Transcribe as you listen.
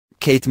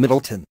Kate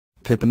Middleton,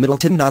 Pippa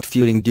Middleton not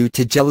feuding due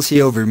to jealousy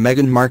over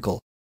Meghan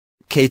Markle.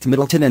 Kate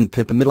Middleton and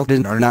Pippa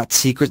Middleton are not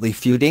secretly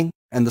feuding,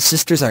 and the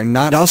sisters are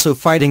not also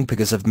fighting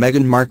because of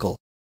Meghan Markle.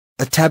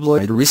 A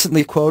tabloid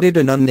recently quoted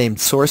an unnamed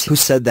source who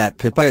said that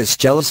Pippa is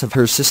jealous of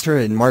her sister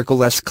and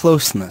Markle's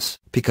closeness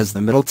because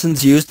the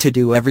Middletons used to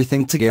do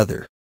everything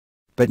together.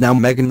 But now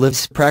Meghan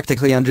lives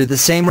practically under the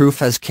same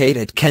roof as Kate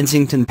at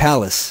Kensington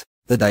Palace.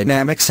 The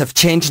dynamics have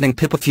changed and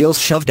Pippa feels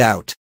shoved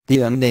out,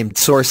 the unnamed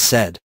source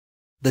said.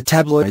 The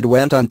tabloid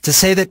went on to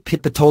say that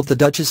Pippa told the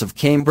Duchess of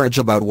Cambridge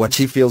about what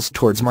she feels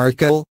towards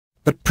Markle,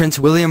 but Prince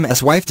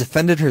William's wife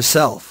defended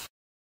herself.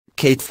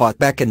 Kate fought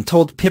back and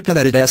told Pippa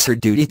that it is her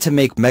duty to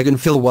make Meghan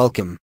feel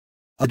welcome.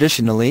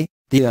 Additionally,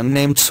 the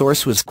unnamed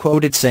source was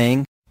quoted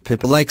saying,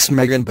 "Pippa likes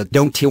Meghan but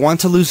don't he want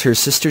to lose her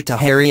sister to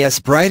Harry's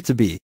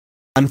bride-to-be?"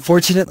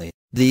 Unfortunately,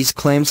 these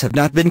claims have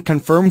not been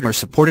confirmed or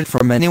supported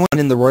from anyone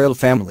in the royal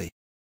family.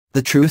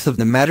 The truth of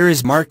the matter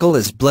is Markle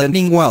is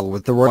blending well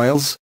with the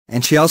royals,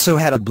 and she also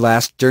had a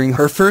blast during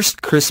her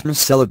first Christmas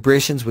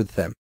celebrations with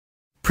them.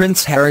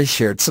 Prince Harry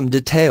shared some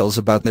details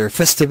about their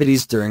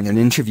festivities during an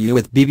interview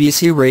with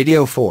BBC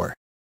Radio 4.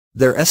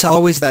 "There's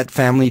always that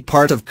family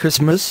part of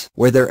Christmas,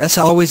 where there's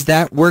always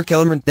that work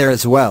element there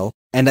as well,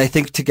 and I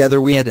think together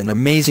we had an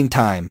amazing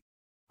time.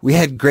 We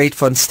had great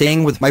fun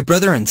staying with my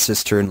brother and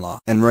sister-in-law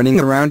and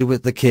running around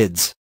with the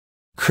kids.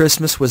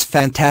 Christmas was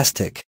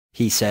fantastic,"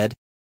 he said.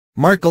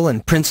 Markle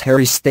and Prince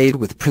Harry stayed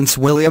with Prince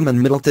William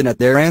and Middleton at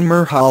their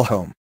Anmer Hall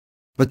home.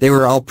 But they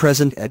were all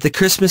present at the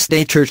Christmas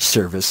Day church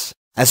service,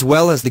 as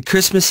well as the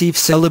Christmas Eve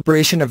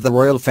celebration of the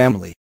royal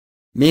family.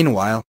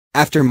 Meanwhile,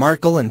 after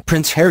Markle and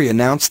Prince Harry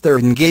announced their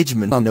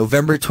engagement on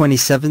November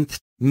 27,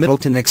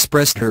 Middleton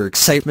expressed her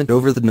excitement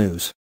over the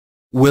news.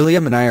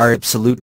 "William and I are absolute